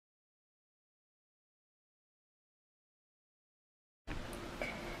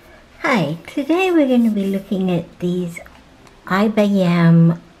Hi, today we're going to be looking at these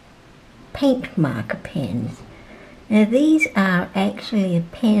Ibayam paint marker pens. Now these are actually a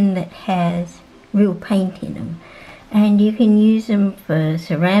pen that has real paint in them, and you can use them for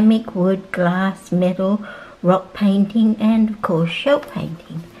ceramic, wood, glass, metal, rock painting, and of course shell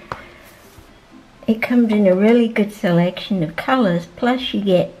painting. It comes in a really good selection of colours, plus you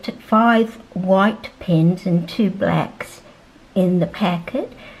get 5 white pens and 2 blacks in the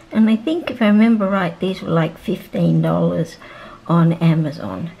packet. And I think, if I remember right, these were like $15 on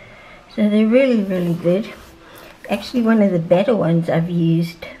Amazon. So they're really, really good. Actually, one of the better ones I've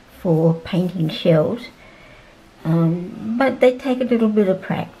used for painting shells. But they take a little bit of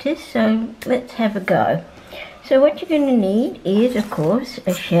practice, so let's have a go. So what you're going to need is, of course,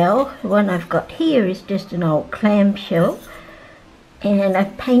 a shell. The one I've got here is just an old clam shell. And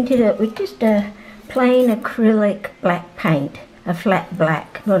I've painted it with just a plain acrylic black paint. A flat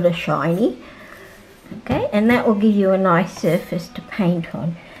black, not a shiny. Okay, and that will give you a nice surface to paint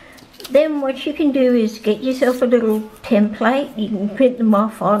on. Then what you can do is get yourself a little template. You can print them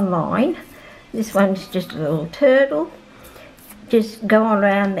off online. This one's just a little turtle. Just go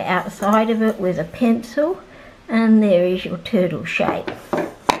around the outside of it with a pencil, and there is your turtle shape.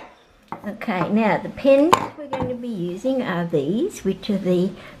 Okay, now the pens we're going to be using are these, which are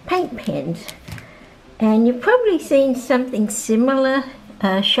the paint pens. And you've probably seen something similar.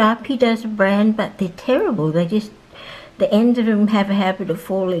 Sharpie does a brand, but they're terrible. The ends of them have a habit of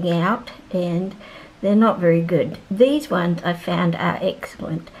falling out, and they're not very good. These ones I found are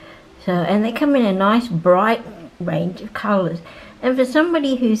excellent. And they come in a nice bright range of colours. And for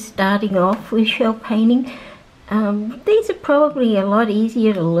somebody who's starting off with shell painting, these are probably a lot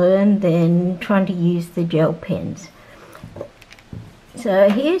easier to learn than trying to use the gel pens. So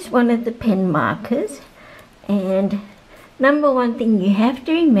here's one of the pen markers. And number one thing you have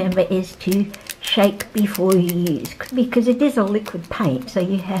to remember is to shake before you use, because it is a liquid paint, so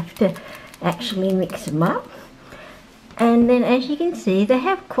you have to actually mix them up. And then, as you can see, they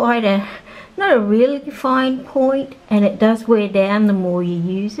have quite not a really fine point, and it does wear down the more you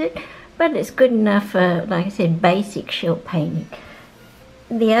use it, but it's good enough for, like I said, basic shell painting.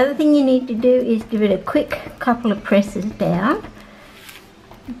 The other thing you need to do is give it a quick couple of presses down,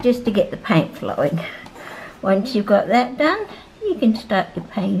 just to get the paint flowing. Once you've got that done, you can start your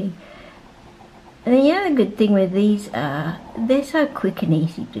painting. And the other good thing with these are, they're so quick and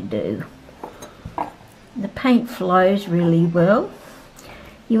easy to do. The paint flows really well.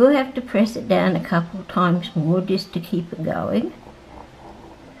 You will have to press it down a couple of times more just to keep it going.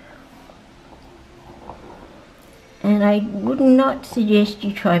 And I would not suggest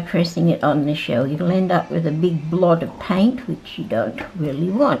you try pressing it on the shell. You'll end up with a big blot of paint, which you don't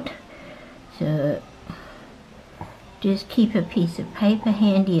really want. So just keep a piece of paper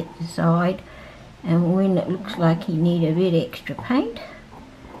handy at the side, and when it looks like you need a bit extra paint,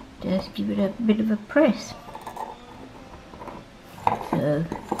 just give it a bit of a press. So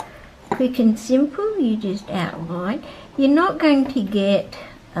quick and simple, you just outline. You're not going to get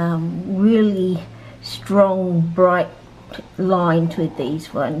really strong bright lines with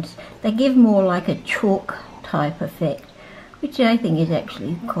these ones. They give more like a chalk type effect, which I think is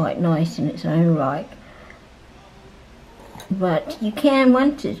actually quite nice in its own right. But you can,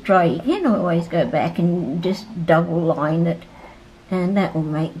 once it's dry, you can always go back and just double line it, and that will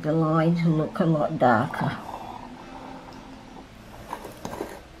make the lines look a lot darker.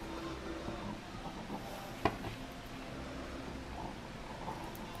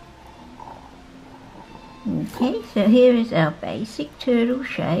 Okay, so here is our basic turtle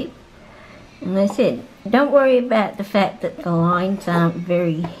shape. And I said, don't worry about the fact that the lines aren't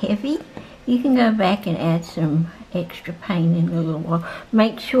very heavy. You can go back and add some extra paint in a little while.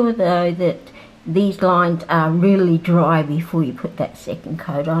 Make sure though that these lines are really dry before you put that second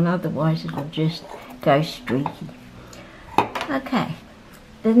coat on, otherwise it'll just go streaky. Okay,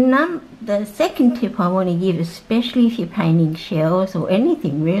 the second tip I want to give, especially if you're painting shells or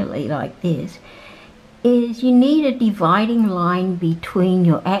anything really like this, is you need a dividing line between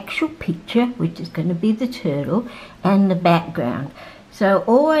your actual picture, which is going to be the turtle, and the background. So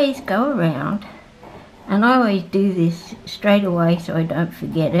always go around, and I always do this straight away so I don't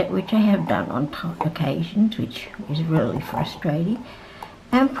forget it, which I have done on occasions, which is really frustrating,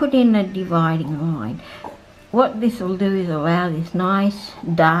 and put in a dividing line. What this will do is allow this nice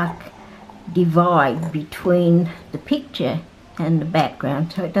dark divide between the picture and the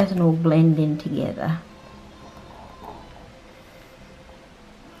background, so it doesn't all blend in together.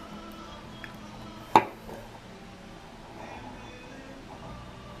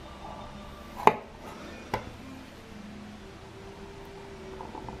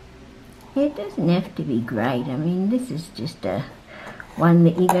 It doesn't have to be great. I mean, this is just one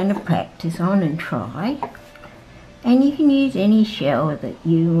that you're going to practice on and try. And you can use any shell that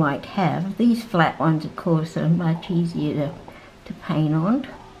you might have. These flat ones, of course, are much easier to paint on.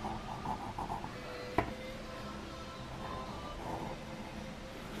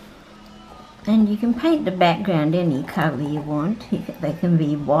 And you can paint the background any colour you want. They can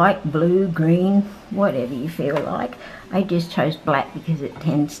be white, blue, green, whatever you feel like. I just chose black because it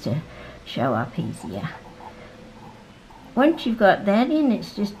tends to show up easier. Once you've got that in,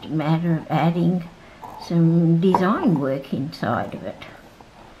 it's just a matter of adding some design work inside of it.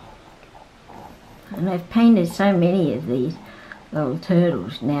 And I've painted so many of these little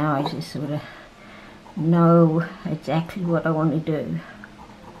turtles now, I just sort of know exactly what I want to do.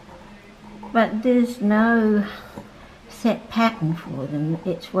 But there's no set pattern for them.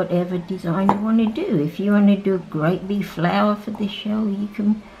 It's whatever design you want to do. If you want to do a great big flower for the shell, you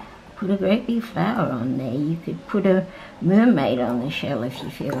can put a great big flower on there. You could put a mermaid on the shell if you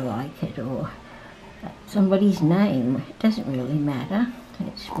feel like it, or somebody's name. It doesn't really matter.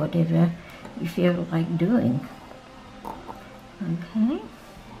 It's whatever you feel like doing. Okay.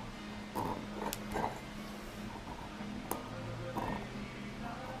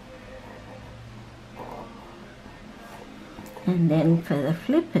 And then for the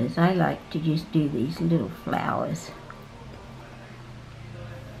flippers, I like to just do these little flowers.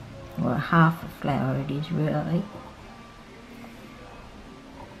 Or half a flower it is really.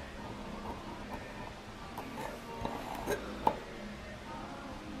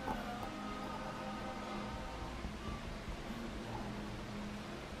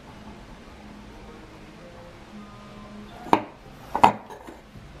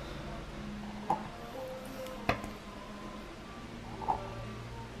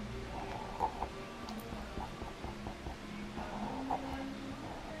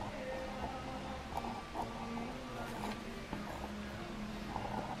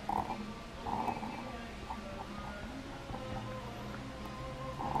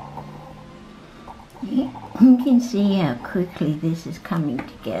 You can see how quickly this is coming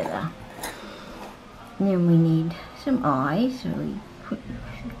together. And then we need some eyes, so we put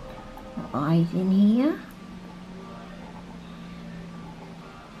the eyes in here.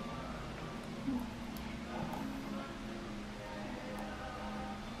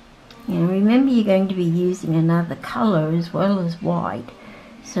 And remember, you're going to be using another colour as well as white,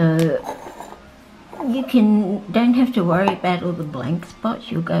 so you don't have to worry about all the blank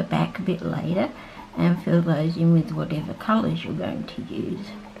spots. You'll go back a bit later and fill those in with whatever colours you're going to use.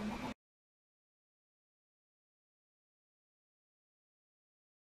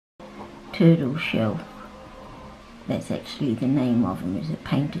 Turtle shell. That's actually the name of them, is a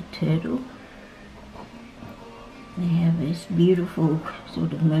painted turtle. They have this beautiful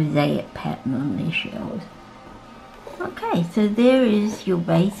sort of mosaic pattern on their shells. Okay, so there is your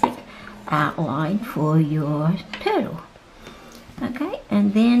basic outline for your turtle. Okay,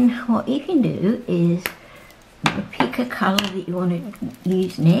 and then what you can do is pick a colour that you want to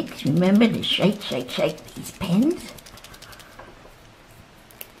use next. Remember to shake these pens.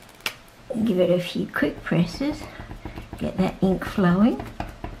 Give it a few quick presses. Get that ink flowing.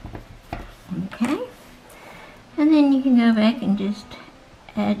 Okay, and then you can go back and just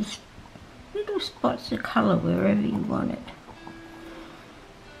add little spots of colour wherever you want it.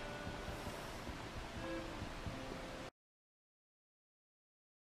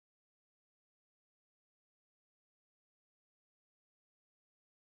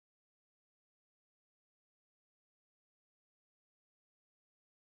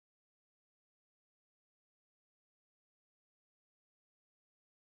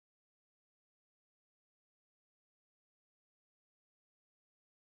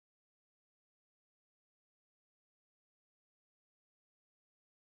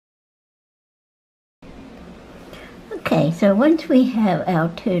 Okay, so once we have our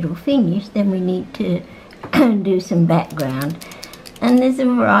turtle finished, then we need to do some background. And there's a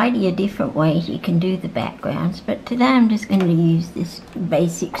variety of different ways you can do the backgrounds, but today I'm just going to use this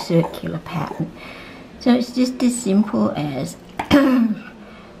basic circular pattern. So it's just as simple as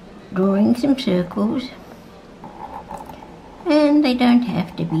drawing some circles, and they don't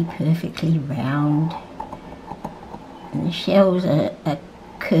have to be perfectly round. And the shells are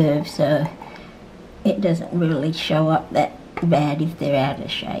curved, so it doesn't really show up that bad if they're out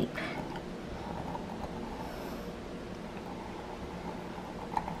of shape.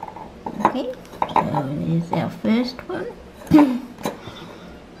 Okay, so there's our first one.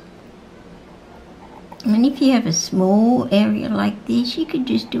 And if you have a small area like this, you could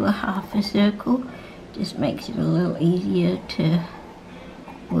just do a half a circle. Just makes it a little easier to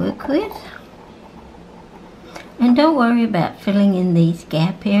work with. And don't worry about filling in these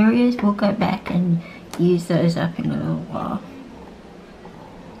gap areas. We'll go back and use those up in a little while.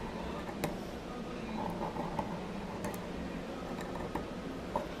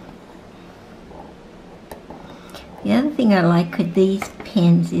 The other thing I like with these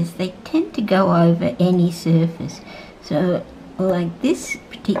pens is they tend to go over any surface. So like this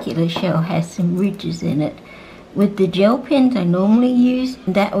particular shell has some ridges in it. With the gel pens I normally use,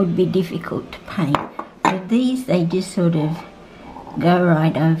 that would be difficult to paint. With these, they just sort of go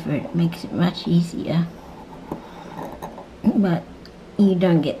right over it. Makes it much easier. But you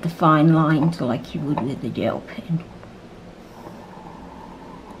don't get the fine lines like you would with the gel pen.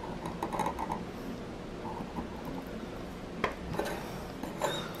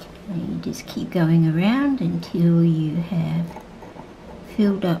 And you just keep going around until you have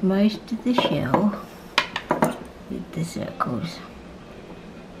filled up most of the shell with the circles.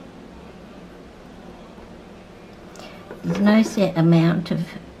 There's no set amount of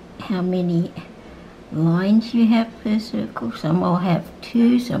how many lines you have per circle. Some will have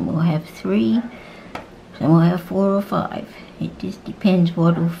 2, some will have 3, some will have 4 or 5. It just depends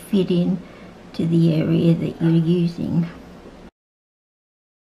what will fit in to the area that you're using.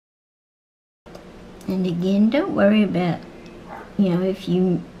 And again, don't worry about, if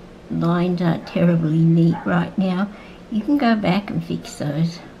your lines aren't terribly neat right now. You can go back and fix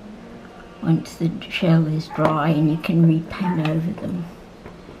those once the shell is dry, and you can repaint over them.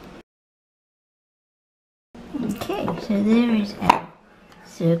 Okay, so there is our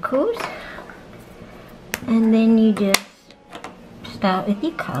circles, and then you just start with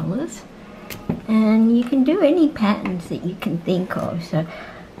your colours, and you can do any patterns that you can think of. So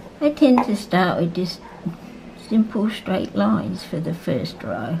I tend to start with just simple straight lines for the first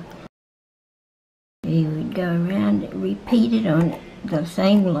row. You would go around and repeat it on the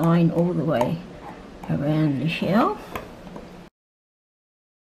same line all the way around the shell.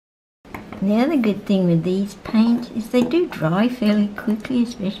 And the other good thing with these paints is they do dry fairly quickly,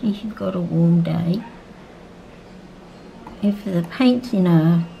 especially if you've got a warm day. If the paint's in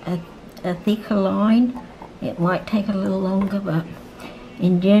a thicker line, it might take a little longer, but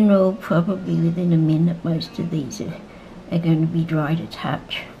in general, probably within a minute, most of these are going to be dry to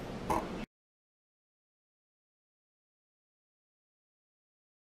touch.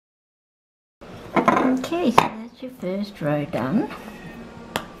 Okay, so that's your first row done.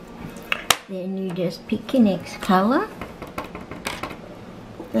 Then you just pick your next colour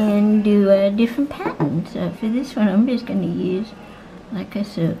and do a different pattern. So for this one, I'm just going to use like a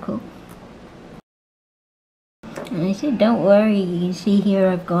circle. And I said, don't worry, you can see here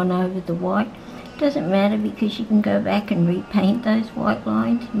I've gone over the white. It doesn't matter because you can go back and repaint those white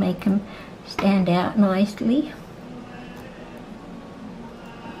lines, make them stand out nicely.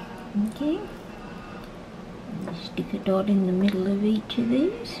 Okay. Stick a dot in the middle of each of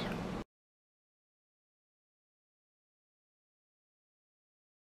these.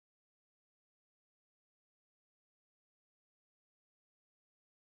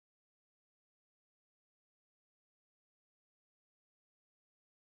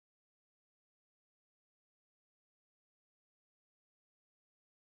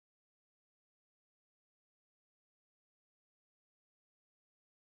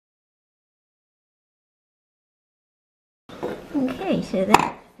 Okay, so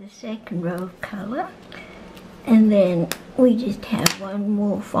that's the second row of colour, and then we just have one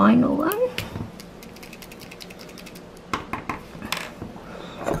more final one.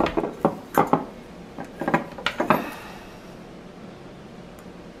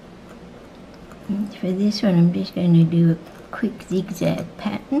 And for this one, I'm just going to do a quick zigzag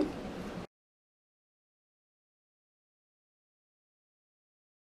pattern.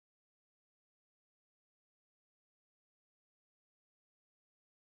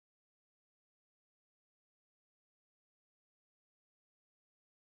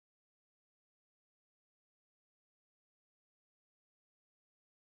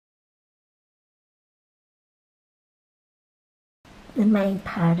 The main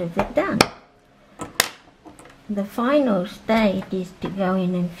part of it done. The final stage is to go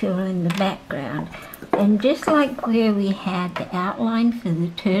in and fill in the background, and just like where we had the outline for the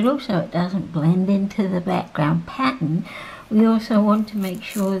turtle so it doesn't blend into the background pattern, we also want to make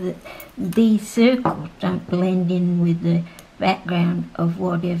sure that these circles don't blend in with the background of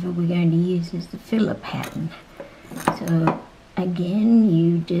whatever we're going to use as the filler pattern. So again,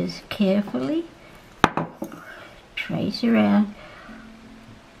 you just carefully trace around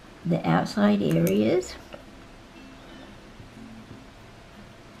the outside areas,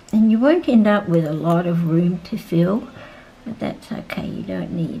 and you won't end up with a lot of room to fill, but that's okay, you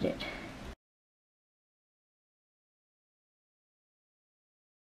don't need it.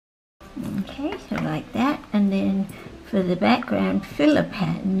 for the background filler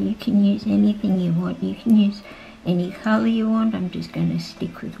pattern, you can use anything you want. You can use any colour you want. I'm just going to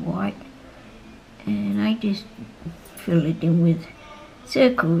stick with white, and I just fill it in with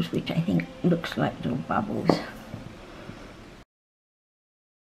circles, which I think looks like little bubbles.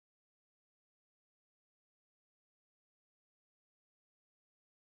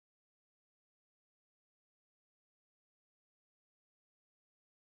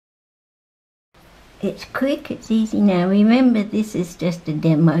 It's quick, it's easy. Now remember, this is just a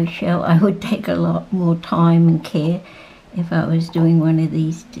demo show. I would take a lot more time and care if I was doing one of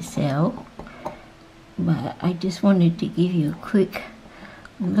these to sell. But I just wanted to give you a quick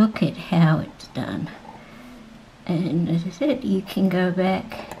look at how it's done. And as I said, you can go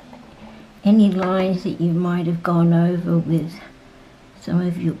back any lines that you might have gone over with some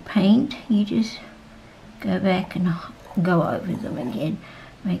of your paint. You just go back and go over them again,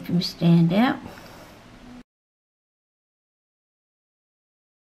 make them stand out.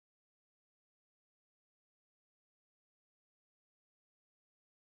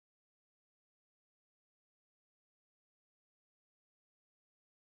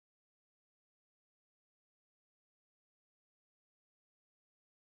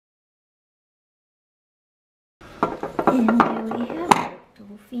 And there we have it,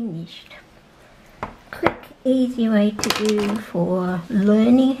 all finished. Quick, easy way to do for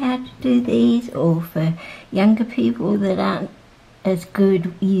learning how to do these, or for younger people that aren't as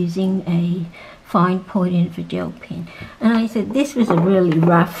good using a fine point and gel pen. And I said this was a really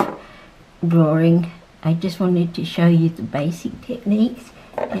rough drawing. I just wanted to show you the basic techniques.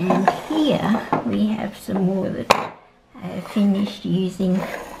 And here we have some more that I have finished using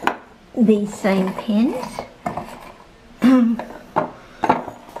these same pens.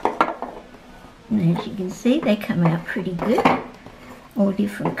 And as you can see, they come out pretty good, all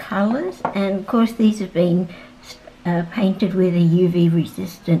different colours, and of course these have been painted with a UV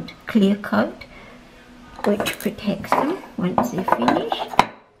resistant clear coat which protects them once they're finished.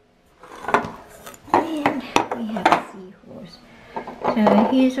 And we have a seahorse. So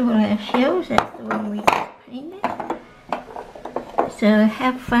here's all our shells. That's the one we just painted. So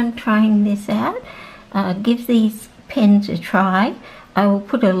have fun trying this out. Give these pens a try. I will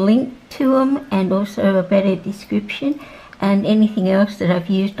put a link to them and also a better description, and anything else that I've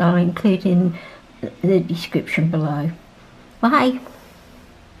used I'll include in the description below. Bye!